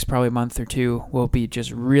the next probably month or two, we'll be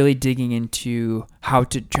just really digging into how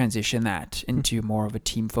to transition that into more of a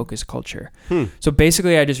team focused culture. So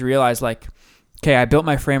basically I just realized like, okay, I built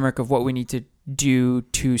my framework of what we need to do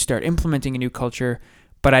to start implementing a new culture,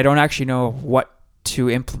 but I don't actually know what to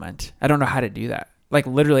implement. I don't know how to do that. Like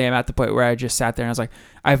literally I'm at the point where I just sat there and I was like,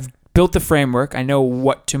 I've built the framework. I know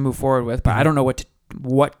what to move forward with, but I don't know what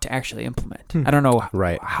to actually implement. I don't know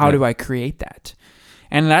how do I create that.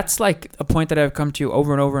 And that's like a point that I've come to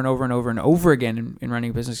over and over and over and over and over again in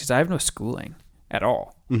running a business, because I have no schooling at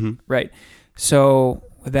all. Right. So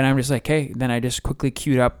then I'm just like, hey, then I just quickly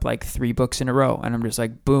queued up like 3 books in a row, and I'm just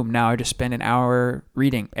like, boom, now I just spend an hour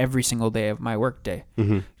reading every single day of my work day,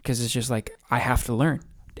 because it's just like, I have to learn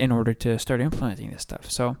in order to start implementing this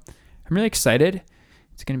stuff. So I'm really excited.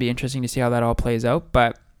 It's going to be interesting to see how that all plays out.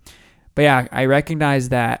 But yeah, I recognize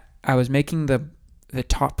that I was making the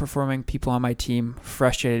top performing people on my team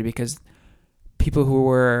frustrated, because people who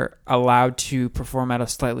were allowed to perform at a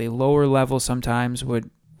slightly lower level sometimes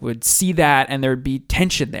would see that, and there would be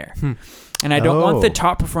tension there. And I don't want the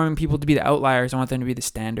top performing people to be the outliers. I want them to be the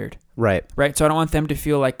standard. Right. So I don't want them to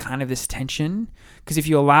feel like kind of this tension, because if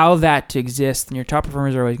you allow that to exist, then your top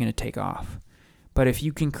performers are always going to take off. But if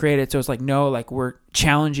you can create it so it's like, no, like we're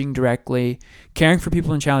challenging directly, caring for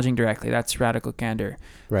people and challenging directly, that's radical candor.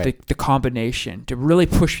 Right. The combination to really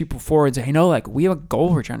push people forward and say, hey, no, like we have a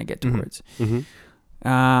goal we're trying to get towards. It's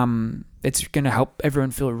going to help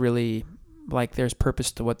everyone feel really like there's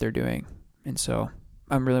purpose to what they're doing. And so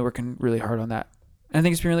I'm really working really hard on that. And I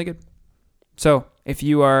think it's been really good. So if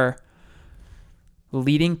you are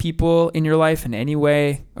leading people in your life in any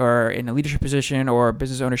way, or in a leadership position or a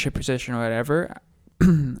business ownership position or whatever,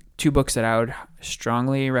 2 books that I would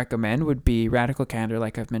strongly recommend would be Radical Candor,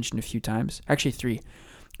 like I've mentioned a few times. Actually 3.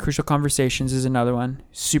 Crucial Conversations is another one.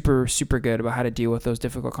 Super, super good about how to deal with those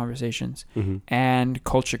difficult conversations. And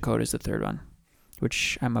Culture Code is the 3rd one,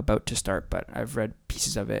 which I'm about to start, but I've read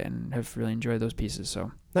pieces of it and have really enjoyed those pieces.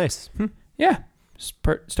 So nice. Yeah.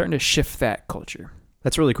 Starting to shift that culture.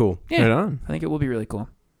 That's really cool. Yeah, right on. I think it will be really cool.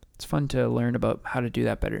 It's fun to learn about how to do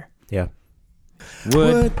that better. Yeah.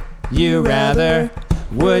 Would you rather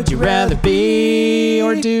be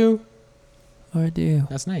or do?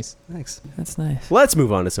 That's nice. Thanks. That's nice. Let's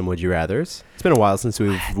move on to some Would You Rathers. It's been a while since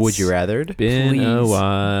we've Would You Rathered. Been a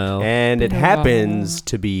while. And it happens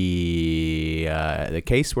to be the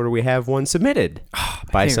case where we have one submitted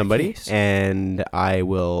by somebody. Case. And I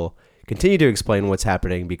will continue to explain what's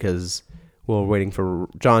happening because we're waiting for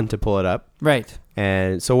John to pull it up. Right.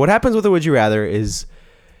 And so what happens with a Would You Rather is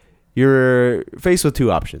you're faced with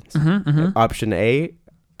 2 options. Option A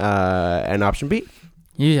and option B.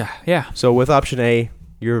 Yeah. So with option A,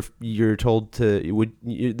 you're told to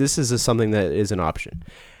this is something that is an option.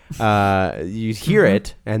 You hear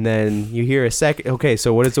it, and then you hear a second. Okay,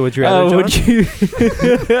 so what is the Would You Rather?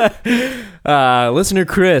 Listener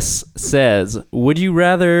Chris says, "Would you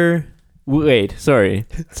rather?" Wait, sorry.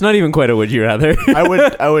 It's not even quite a Would You Rather.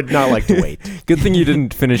 I would not like to wait. Good thing you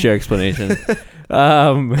didn't finish your explanation. It's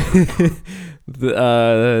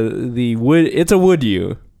a would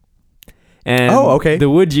you. And okay. The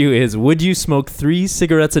would you is, would you smoke 3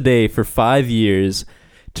 cigarettes a day for 5 years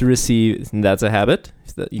to receive, and that's a habit.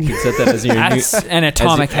 You can set that as your an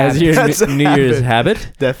atomic habit. As your New Year's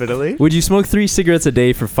habit. Definitely. Would you smoke 3 cigarettes a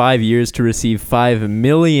day for 5 years to receive 5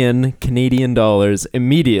 million Canadian dollars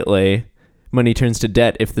immediately? Money turns to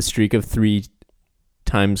debt if the streak of 3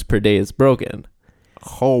 times per day is broken.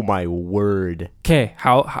 Oh my word. Okay,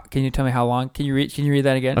 how can you tell me how long? Can you read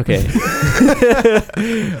that again? Okay.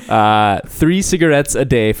 3 cigarettes a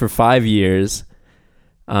day for 5 years.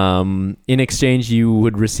 In exchange, you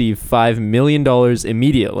would receive $5 million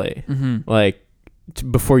immediately, like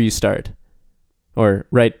before you start, or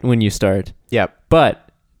right when you start. Yep. But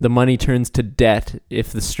the money turns to debt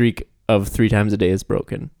if the streak of 3 times a day is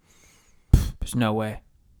broken. There's no way.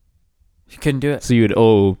 You couldn't do it. So you would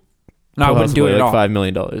owe. No, I wouldn't do it at all. $5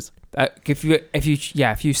 million.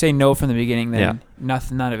 If you say no from the beginning, then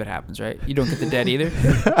none of it happens, right? You don't get the debt either.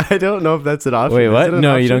 I don't know if that's an option. Wait, what?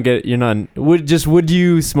 No, you don't get. You're not. Would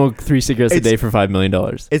you smoke 3 cigarettes a day for $5 million?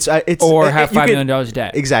 Have $5 million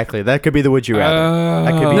debt. Exactly. That could be the Would You Rather.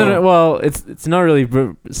 That could be no. Well, it's not really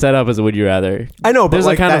set up as a Would You Rather. I know, but there's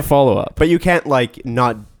like a kind of follow up. But you can't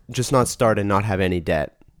not start and not have any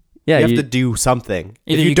debt. Yeah, you have to do something.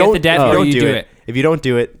 Either you get the debt or you do it. If you don't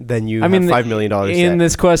do it, then you have $5 million in debt.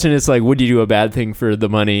 this question, it's like, would you do a bad thing for the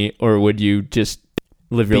money, or would you just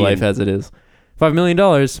live your life as it is. $5 million.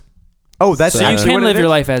 Oh, that's so you actually can what live it your is?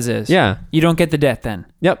 life as is. Yeah. You don't get the debt then.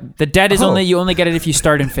 Yep. The debt is Oh. you only get it if you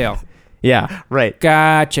start and fail. Yeah. Right.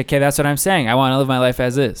 Gotcha. Okay, that's what I'm saying. I want to live my life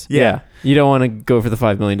as is. Yeah. You don't want to go for the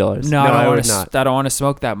 $5 million. No, I I would don't want to. I don't want to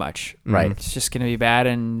smoke that much. Right. It's just going to be bad,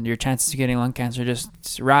 and your chances of getting lung cancer just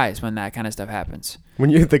rise when that kind of stuff happens.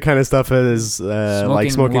 When you the kind of stuff is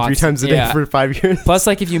like smoking 3 times a day for 5 years. Plus,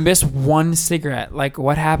 like if you miss one cigarette, like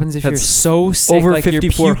what happens if you're That's so sick, over like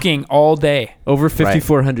 54 you're puking all day? Over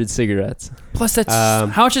 5,400 cigarettes. Plus, that's how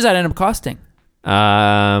much does that end up costing? Well,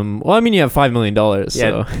 I mean, you have $5 million. Yeah,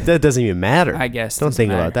 So. that doesn't even matter. I guess. Don't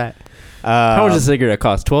think about that. How much does a cigarette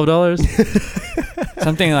cost? $12?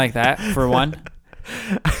 Something like that for one.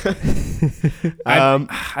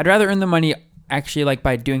 I'd rather earn the money actually like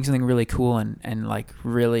by doing something really cool and like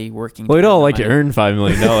really working. Well, we'd all like money. to earn $5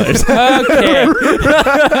 million. Okay.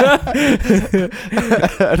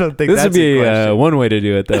 I don't think This that's would be a question. one way to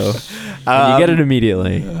do it, though. You get it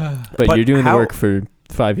immediately, but you're doing the how- work for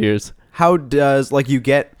 5 years. How does you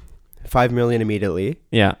get $5 million immediately?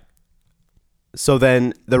 Yeah, So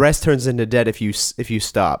then the rest turns into debt if you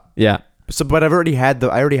stop. yeah. So, but I already have the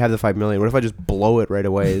 $5 million. What if I just blow it right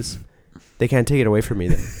away? They can't take it away from me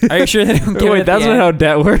then. Are you sure they don't give it Wait, at that's the not end? how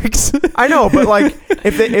debt works. I know, but like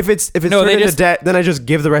if it's No, turned they into just- debt, then I just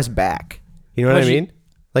give the rest back. You know what But I you- mean?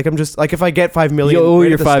 Like I'm just like if I get $5 million, You owe right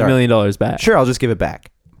your at the $5 start, million back. Sure, I'll just give it back.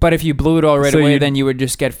 But if you blew it all right So away, you'd- then you would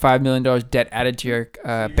just get $5 million debt added to your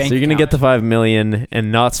bank. So you're gonna get the account. $5 million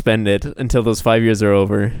and not spend it until those 5 years are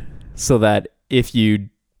over, so that if you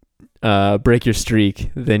break your streak,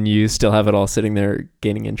 then you still have it all sitting there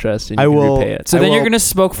gaining interest, and you I can will- repay it. So I then you're will- gonna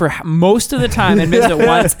smoke for most of the time and miss it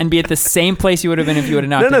once and be at the same place you would have been if you would have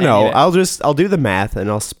not. done any No. of it. I'll do the math and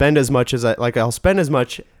I'll spend as much as I'll spend as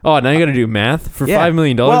much. Oh, now you got to do math for Yeah. $5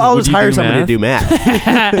 million. Well, I'll Would just you hire do somebody math? to do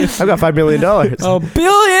math. I've got $5 million. A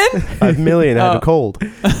billion? $5 million out Oh. of cold.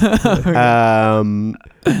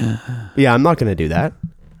 Yeah, I'm not gonna do that.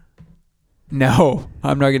 No,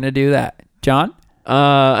 I'm not gonna do that. John?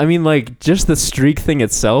 I mean, like, just the streak thing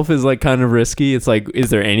itself is like kind of risky. It's like, is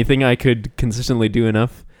there anything I could consistently do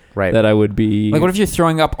enough Right. that I would be? Like, what if you're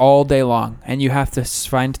throwing up all day long and you have to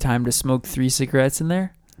find time to smoke 3 cigarettes in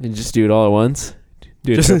there? You just do it all at once?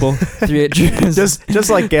 Do a Just- triple? 3 at just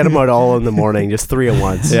like get them out all in the morning, just 3 at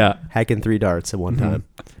once. Yeah. Hacking 3 darts at one time.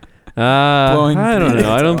 I don't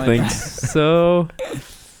know. I don't Blowing- think so.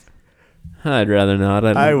 I'd rather not.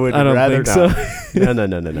 I would I don't rather think not. so.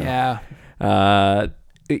 No. Yeah.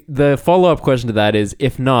 The follow-up question to that is,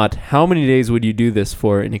 if not, how many days would you do this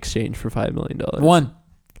for in exchange for $5 million? 1.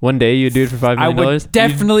 1 day you'd do it for $5 I million? would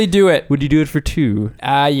definitely do it. Would you do it for 2,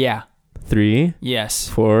 Yeah. 3, Yes.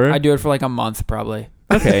 4? I'd do it for like a month probably.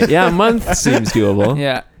 Okay, yeah, a month seems doable.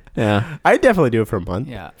 Yeah. Yeah. I'd definitely do it for a month.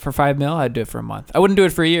 Yeah. For $5 million, I'd do it for a month. I wouldn't do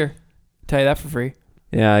it for a year. Tell you that for free.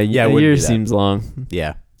 Yeah, Yeah, I a wouldn't year do that. seems long.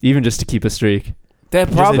 Yeah. Even just to keep a streak. The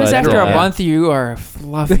problem is about after it, a yeah. month, you are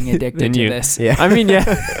fluffing addicted Then to you- this. Yeah. I mean, yeah.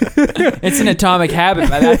 It's an atomic habit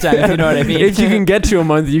by that time, if you know what I mean. If you can get to a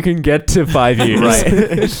month, you can get to 5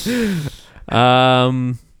 years.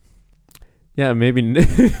 Right. Yeah, maybe.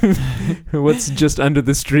 What's just under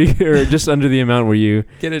the streak, or just under the amount where you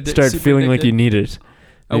Get start feeling like you need it?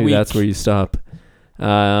 A Maybe week. that's where you stop.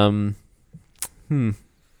 A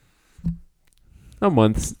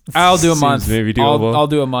month. I'll do a seems month. Maybe doable. I'll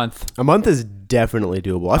do a month. A month is definitely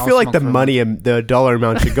doable. I I'll feel like smoke the for a money, the dollar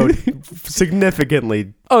amount should go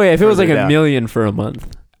significantly. Oh yeah, if it was like further $1 down. million for a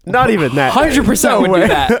month. Not even that. 100% would do way.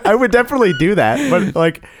 that. I would definitely do that. But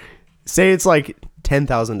like, say it's like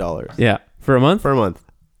 $10,000 Yeah, for a month. for a month.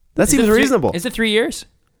 That Is seems it three- reasonable. Is it 3 years?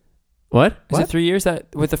 What? Is it 3 years that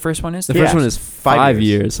what the first one is? The Yeah. first one is 5 5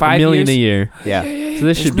 years. years. 5 $1 million a years? year. Yeah. So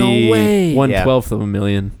this should no be way. 1/12 of $1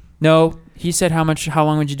 million. No, he said how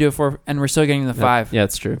long would you do it for, and we're still getting the 5. Yeah,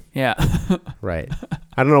 it's true. Yeah. Right.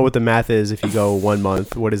 I don't know what the math is. If you go 1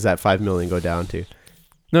 month, what does that 5 million go down to?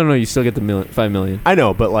 No, you still get the $5 million. I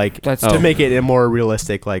know, but like That's to Oh. make it a more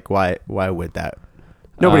realistic, like why would that?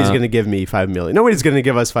 Nobody's going to give me 5 million. Nobody's going to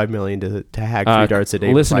give us 5 million to hack 3 darts a day.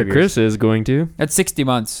 for Listener 5 years. Chris is going to. That's 60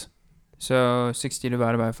 months. So 60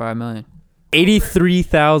 divided by 5 million.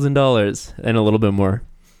 $83,000 and a little bit more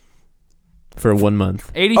for 1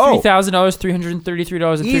 month. $83,000,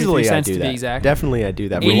 $333.33 Easily, I to do be that. exact. Definitely, I do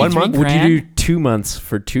that. For 83 1 month, Would you grand? do 2 months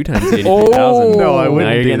for 2 times $83,000? Oh. No, I wouldn't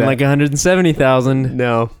Now you're do getting that. like $170,000.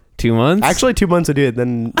 no. 2 months? Actually, 2 months would do it.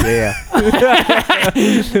 Then yeah. I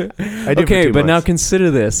do it for Okay, 2 but now months.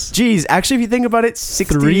 consider this. Geez, actually, if you think about it,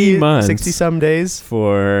 3 months. 60 some days.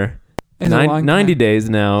 For It's a long 90 time. days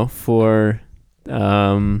now for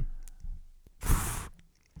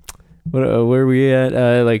What? Where are we at?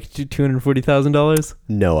 Like $240,000.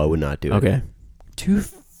 No, I would not do it. Okay.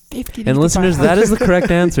 250. And listeners, that is the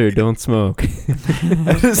correct answer. Don't smoke.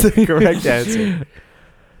 That is the correct answer.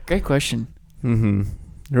 Great question. Mm-hmm.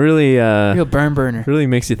 Really, Real burner. really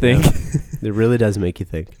makes you think. It really does make you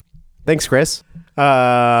think. Thanks, Chris.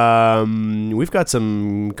 We've got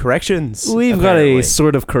some corrections. We've apparently. got a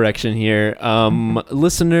sort of correction here.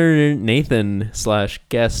 Listener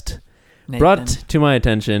Nathan/guest brought to my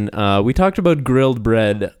attention. We talked about grilled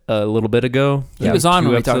bread a little bit ago. He was on 2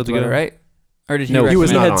 when we talked episodes about it, ago. right? Or did he? No, he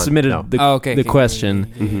was not had on. submitted No. the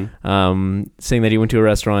question, saying that he went to a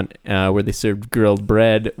restaurant where they served grilled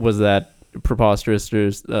bread. Was that preposterous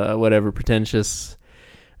or whatever, pretentious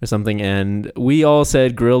or something? And we all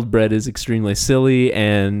said grilled bread is extremely silly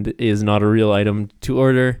and is not a real item to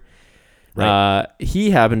order. Right.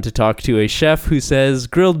 He happened to talk to a chef who says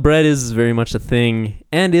grilled bread is very much a thing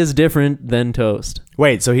and is different than toast.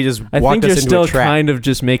 Wait, so he just I walked think you're us into still a trap. kind of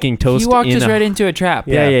just making toast. He walked in us a, right into a trap.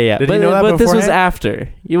 Yeah. Did but, he know that but this was beforehand? after.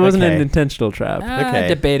 It wasn't an Okay. intentional trap. Okay.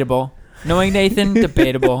 Debatable. Knowing Nathan,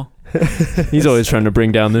 debatable. He's always trying to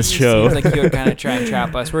bring down this show. Seems like he would kind of try and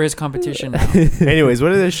trap us. We're his competition now. Anyways, what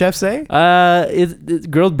did the chef say?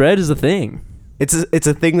 Grilled bread is a thing. It's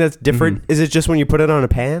a thing that's different. Is it just when you put it on a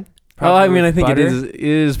pan? I mean, with I think butter. it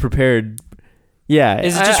is prepared. Yeah.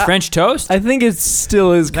 Is it just French toast? I think it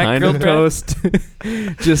still is That kind of grilled bread? toast.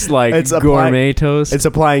 Just like It's gourmet toast. It's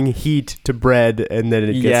applying heat to bread and then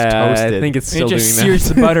it gets toasted. I think it's It still just doing sears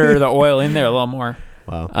the butter or the oil in there a little more.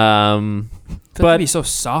 Wow. that. But But be so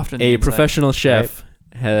soft. On the a inside. professional chef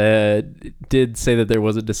did say that there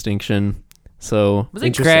was a distinction. So Was it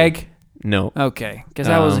Interesting. Greg? no. Okay, because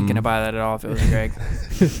I wasn't gonna Um, buy that at all if it was Greg.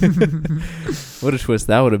 What a twist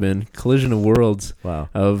that would have been. Collision of worlds Wow.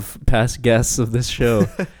 of past guests of this show.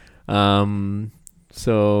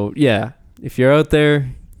 So yeah, if you're out there,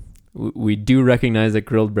 we do recognize that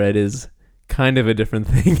grilled bread is kind of a different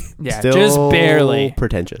thing. Yeah, Still just barely.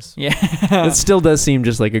 pretentious. Yeah. It still does seem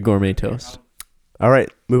just like a gourmet toast. All right,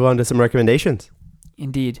 move on to some recommendations.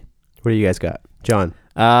 Indeed. What do you guys got? John.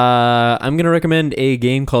 I'm gonna recommend a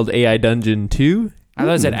game called AI Dungeon 2. I thought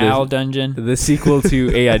it was an The- Owl Dungeon. The sequel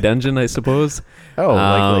to AI Dungeon, I suppose. Oh,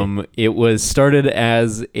 likely. It was started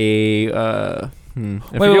as a I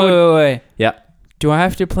forget Wait. Yeah. Do I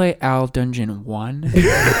have to play Owl Dungeon 1?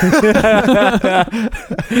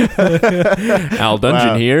 Al Dungeon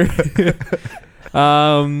Wow. here.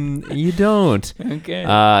 You don't. Okay.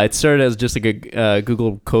 It started as just like a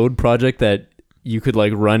Google Code project that you could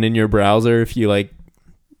like run in your browser if you like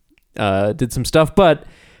did some stuff, but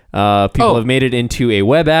people have made it into a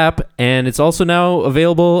web app, and it's also now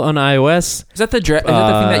available on iOS. Is that the thing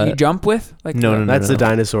that you jump with? Like No. That's the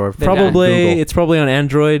dinosaur. The Probably Google. it's probably on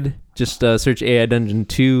Android. Just search AI Dungeon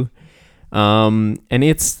 2, and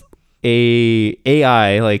it's a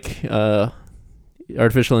AI like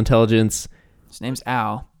artificial intelligence. His name's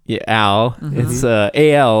Owl. Yeah, Al. Mhm. It's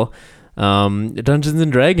AL. Dungeons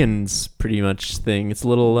and Dragons pretty much thing. It's a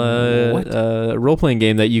little role playing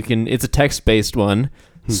game that you can. It's a text based one,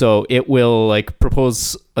 so it will like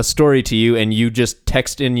propose a story to you, and you just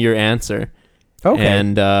text in your answer. Okay.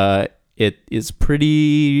 And it is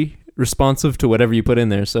pretty responsive to whatever you put in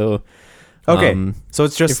there. So Okay. So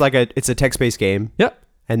it's just it's a text-based game. Yep.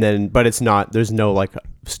 And then, but it's not, there's no like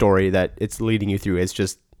story that it's leading you through. It's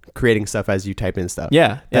just creating stuff as you type in stuff.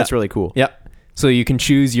 Yeah, That's really cool. Yeah. So you can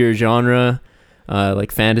choose your genre,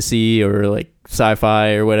 like fantasy or like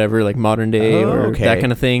sci-fi or whatever, like modern day or that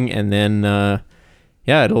kind of thing. And then,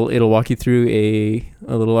 it'll walk you through a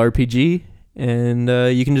little RPG, and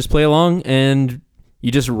you can just play along, and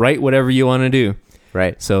you just write whatever you want to do.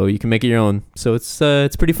 Right. So you can make it your own. So it's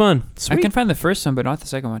pretty fun. I can find the first one, but not the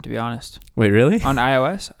second one, to be honest. Wait, really? On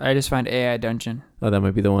iOS, I just find AI Dungeon. Oh, that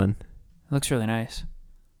might be the one. It looks really nice.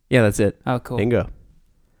 Yeah, that's it. Oh, cool. Bingo.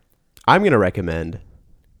 I'm going to recommend,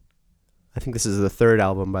 I think this is the third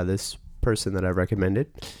album by this person that I've recommended.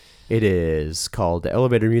 It is called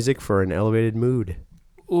Elevator Music for an Elevated Mood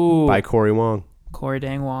Ooh. by Corey Wong. Corey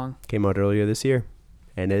Dang Wong. Came out earlier this year,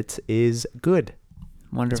 and it is good.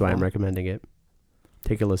 Wonderful. That's why I'm recommending it.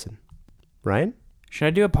 Take a listen. Ryan? Should I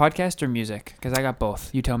do a podcast or music? Because I got both.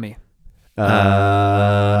 You tell me. 3,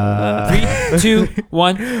 2,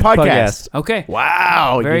 1. Podcast. Okay.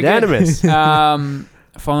 Wow, Very unanimous.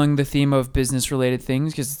 Following the theme of business-related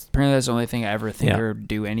things, because apparently that's the only thing I ever think Yeah. or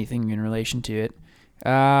do anything in relation to it.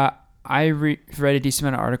 I read a decent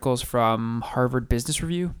amount of articles from Harvard Business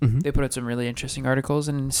Review. Mhm. They put out some really interesting articles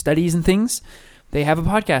and studies and things. They have a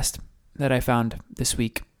podcast that I found last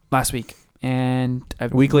week, and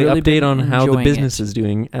I've Weekly really update been on how the enjoying business it. is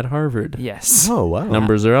doing at Harvard. Yes. Oh, wow.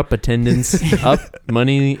 Numbers are up, attendance up,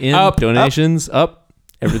 money in, Up, donations up.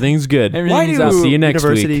 Everything's good. Everything Why is do up. See you next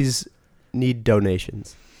universities need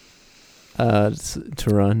donations? To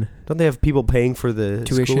run. Don't they have people paying for the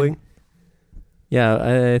Tuition? schooling?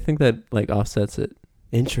 Yeah, I think that like offsets it.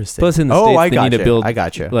 Interesting. Plus in the States, I they need to gotcha. build I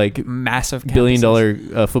gotcha. like Massive campuses.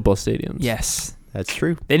 billion-dollar football stadiums. Yes. That's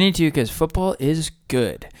true. They need to because football is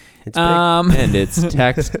good. It's big. And it's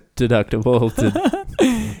tax deductible to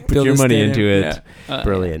put your money into it. Yeah.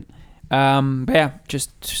 Brilliant. But yeah,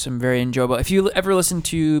 just some very enjoyable. If you ever listen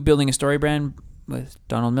to Building a Story Brand with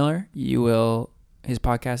Donald Miller, you will. His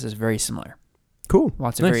podcast is very similar. Cool.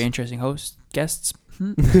 Lots of Nice. very interesting guests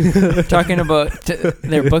talking about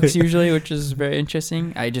their books usually, which is very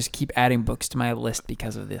interesting. I just keep adding books to my list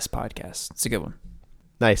because of this podcast. It's a good one.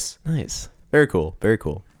 Nice. Nice. Very cool. Very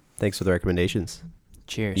cool. Thanks for the recommendations.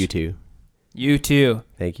 Cheers. You too. You too.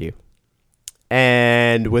 Thank you.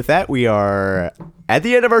 And with that, we are at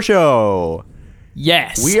the end of our show.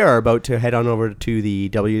 Yes. We are about to head on over to the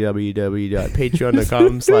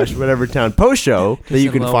www.patreon.com/whatevertown post show that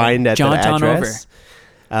you can find at that address.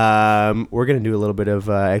 We're going to do a little bit of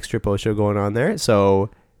extra post show going on there. So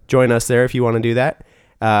join us there if you want to do that.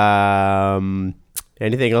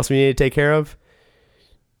 Anything else we need to take care of?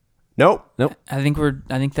 Nope. I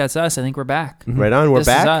think that's us. I think we're back. Mm-hmm. Right on. We're This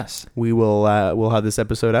back. is us. We will we'll have this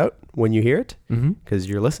episode out when you hear it Mm-hmm. because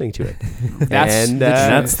you're listening to it. That's And, the truth.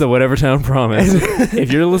 That's the Whatever Town promise.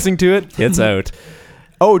 If you're listening to it, it's out.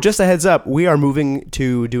 Oh, just a heads up. We are moving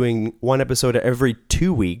to doing one episode every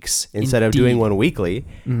 2 weeks instead of doing Indeed. one weekly.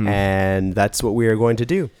 Mhm. And that's what we are going to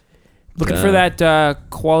do. Looking for that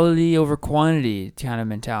quality over quantity kind of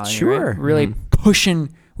mentality. Sure. Right? Really pushing.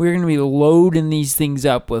 We're going to be loading these things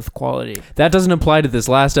up with quality. That doesn't apply to this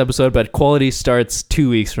last episode, but quality starts 2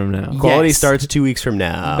 weeks from now. Quality Yes. starts 2 weeks from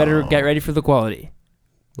now. You better get ready for the quality.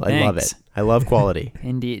 I love Thanks. it. I love quality.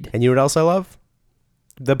 Indeed. And you know what else I love?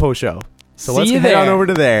 The post show. So See let's you head on there. over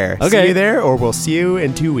to there. Okay. See you there, or we'll see you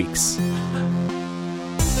in 2 weeks.